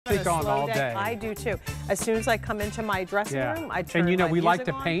music on all day. I do too. As soon as I come into my dressing room, I turn And you know, my we like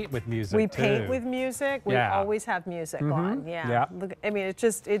music to on. paint with music We too. paint with music. We always have music on. Yeah. Look, I mean,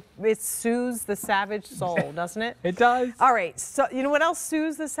 it soothes the savage soul, doesn't it? It does. All right. So you know what else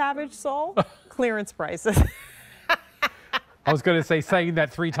soothes the savage soul? Clearance prices. I was going to say saying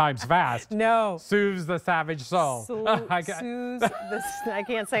that 3 times fast. No. Soothes the savage soul. I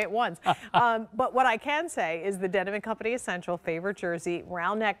can't say it once. But what I can say is the Denim Co Essential Favorite Jersey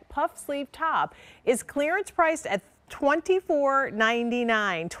round neck puff sleeve top is clearance priced at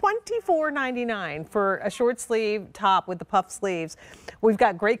 $24.99. $24.99 for a short sleeve top with the puff sleeves. We've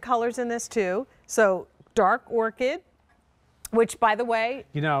got great colors in this too. So dark orchid, which by the way,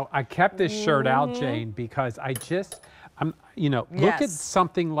 you know, I kept this shirt out, Jane, because you know, look at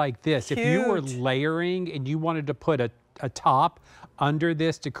something like this. Cute. If you were layering and you wanted to put a top under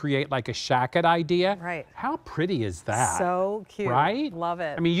this to create like a shacket idea, right? How pretty is that? So cute, right? Love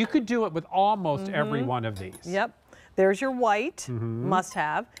it. I mean, you could do it with almost every one of these. Yep. There's your white, must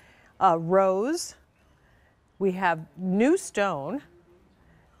have. Rose. We have new stone.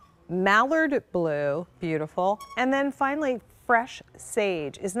 Mallard blue, beautiful. And then finally, fresh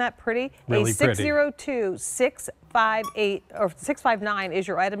sage. Isn't that pretty? Really pretty. 602-658 or 659 is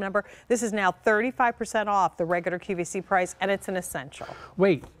your item number. This is now 35% off the regular QVC price, and it's an essential.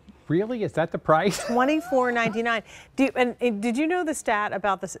 Wait, really? Is that the price? $24.99. And did you know the stat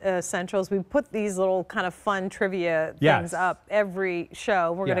about the essentials? We put these little kind of fun trivia things up every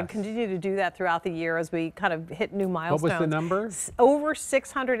show. We're going to continue to do that throughout the year as we kind of hit new milestones. What was the number? Over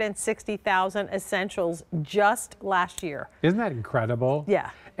 660,000 essentials just last year. Isn't that incredible?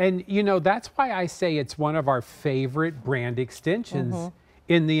 Yeah. And you know, that's why I say it's one of our favorite brand extensions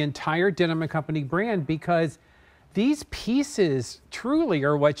in the entire Denim Co brand, because these pieces truly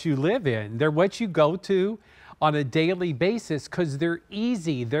are what you live in. They're what you go to on a daily basis because they're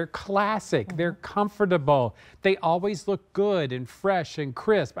easy, they're classic, they're comfortable. They always look good and fresh and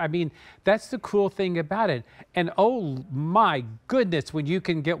crisp. I mean, that's the cool thing about it. And oh my goodness, when you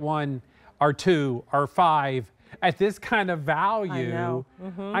can get 1 or 2 or 5 at this kind of value. I know.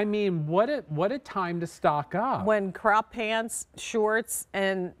 I mean, what a time to stock up. When crop pants, shorts,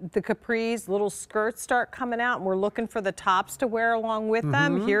 and the capris, little skirts start coming out, and we're looking for the tops to wear along with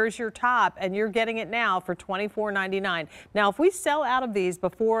them, here's your top, and you're getting it now for $24.99. Now, if we sell out of these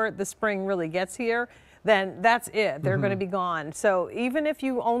before the spring really gets here, then that's it. They're going to be gone. So even if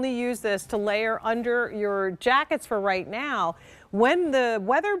you only use this to layer under your jackets for right now, when the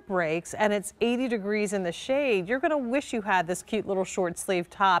weather breaks and it's 80 degrees in the shade, you're going to wish you had this cute little short sleeve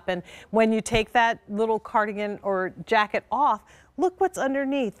top. And when you take that little cardigan or jacket off, look what's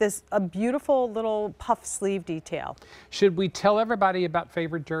underneath, a beautiful little puff sleeve detail. Should we tell everybody about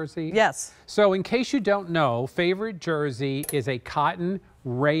Favorite Jersey? Yes. So in case you don't know, Favorite Jersey is a cotton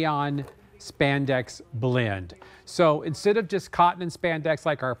rayon spandex blend. So instead of just cotton and spandex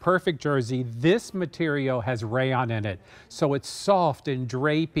like our perfect jersey, this material has rayon in it. So it's soft and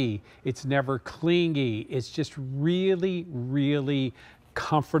drapey. It's never clingy. It's just really, really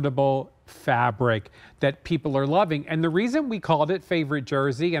comfortable fabric that people are loving. And the reason we called it Favorite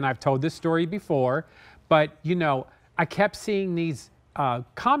Jersey, and I've told this story before, but you know, I kept seeing these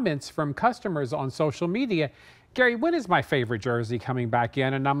comments from customers on social media. Gary, when is my favorite jersey coming back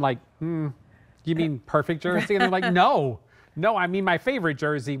in? And I'm like, you mean perfect jersey? And they're like, no, I mean my favorite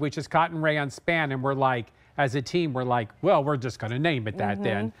jersey, which is cotton rayon span. And we're like, as a team, we're like, well, we're just going to name it that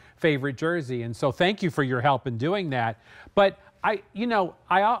then, Favorite Jersey. And so thank you for your help in doing that. But I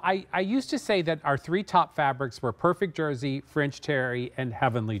used to say that our 3 top fabrics were perfect jersey, French terry, and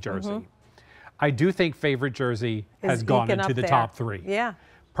heavenly jersey. I do think Favorite Jersey has gone into the top 3. Yeah.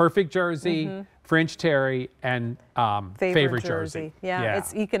 Perfect jersey, French terry, and favorite jersey. Yeah,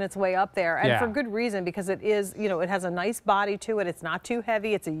 it's eking its way up there, and for good reason, because it is, you know, it has a nice body to it. It's not too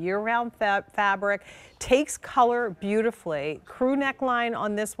heavy. It's a year-round fabric. Takes color beautifully. Crew neckline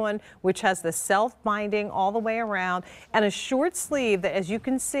on this one, which has the self-binding all the way around, and a short sleeve that, as you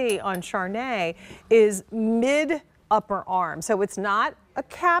can see on Charnay, is mid-upper arm. So it's not a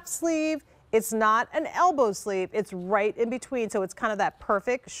cap sleeve. It's not an elbow sleeve, it's right in between, so it's kind of that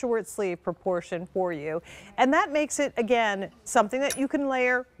perfect short sleeve proportion for you. And that makes it, again, something that you can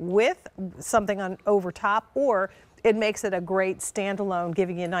layer with something on over top, or it makes it a great standalone,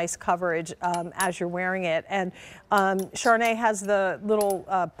 giving you nice coverage as you're wearing it. And Charnay has the little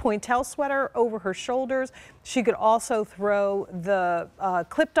pointelle sweater over her shoulders. She could also throw the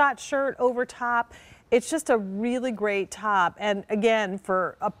clip dot shirt over top. It's just a really great top, and again,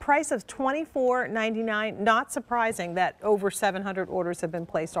 for a price of $24.99, not surprising that over 700 orders have been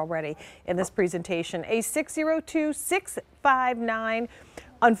placed already in this presentation. A 602-659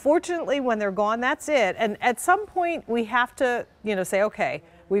 Unfortunately, when they're gone, that's it. And at some point, we have to, say, okay,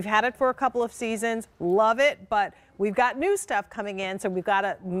 we've had it for a couple of seasons, love it, but we've got new stuff coming in, so we've got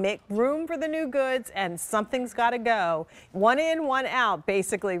to make room for the new goods, and something's got to go. One in, one out,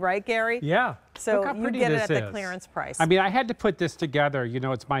 basically, right, Gary? Yeah. So you get it at the clearance price. I mean, I had to put this together.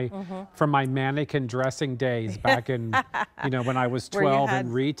 It's my from my mannequin dressing days back in, when I was 12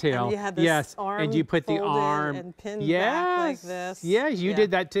 in retail. And you had this arm and you put the arm and pinned back like this. Yeah, you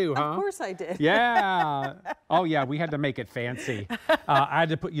did that too, huh? Of course I did. Yeah. Oh yeah, we had to make it fancy. I had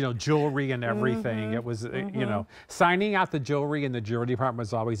to put jewelry and everything. It was signing out the jewelry in the jewelry department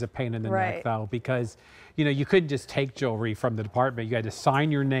was always a pain in the neck though, because you couldn't just take jewelry from the department. You had to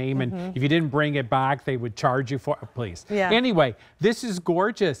sign your name, and if you didn't bring it back, they would charge you for it. Please. Yeah. Anyway, this is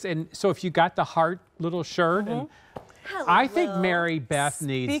gorgeous. And so if you got the heart little shirt, and I think Mary Beth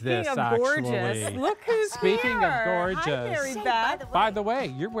needs this, actually. Speaking of gorgeous, look who's Speaking here. of gorgeous. Hi, Mary Beth. By the way,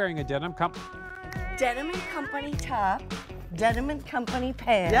 you're wearing a Denim Co. Denim Company top, Denim Company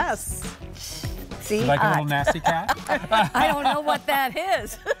pants. Yes. See, like a little nasty cat? I don't know what that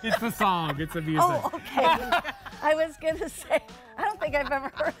is. It's the song. It's the music. Oh, okay. I was going to say, I don't think I've ever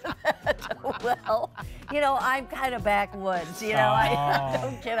heard of that. Well, I'm kind of backwoods. I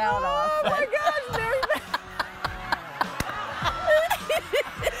don't get out often. Oh, my gosh, Mary Beth.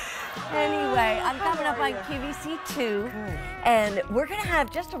 Anyway, I'm coming up on QVC 2, and we're going to have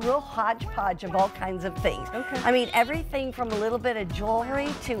just a real hodgepodge of all kinds of things. Okay. I mean, everything from a little bit of jewelry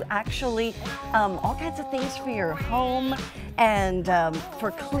to actually all kinds of things for your home and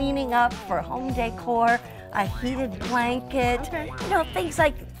for cleaning up, for home decor, a heated blanket, things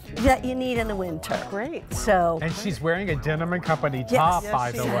like that you need in the winter. Great. So. And she's wearing a Denim Company top,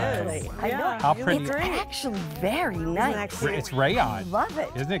 by the way. I know. How pretty. It's actually very nice. It's rayon. Love it.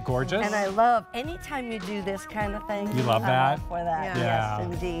 Isn't it gorgeous? And I love anytime you do this kind of thing. You love that? I'm all for that. Yeah.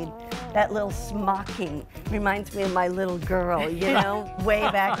 Yes, indeed. That little smocking reminds me of my little girl, way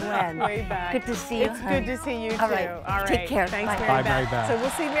back when. Way back. Good to see you. It's good to see you, too. All right. Take care. Thanks, Bye. Mary Bye, Mary Beth. So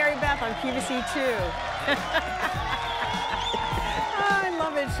we'll see Mary Beth on QVC 2. I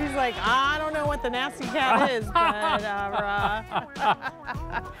love it. She's like, I don't know what the nasty cat is, but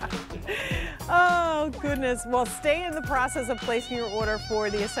oh, goodness. Well, stay in the process of placing your order for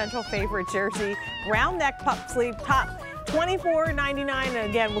the essential favorite jersey. Round neck pup sleeve top, $24.99. And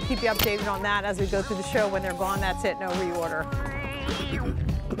again, we'll keep you updated on that as we go through the show. When they're gone, that's it. No reorder.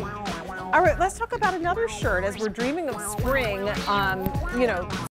 All right, let's talk about another shirt as we're dreaming of spring.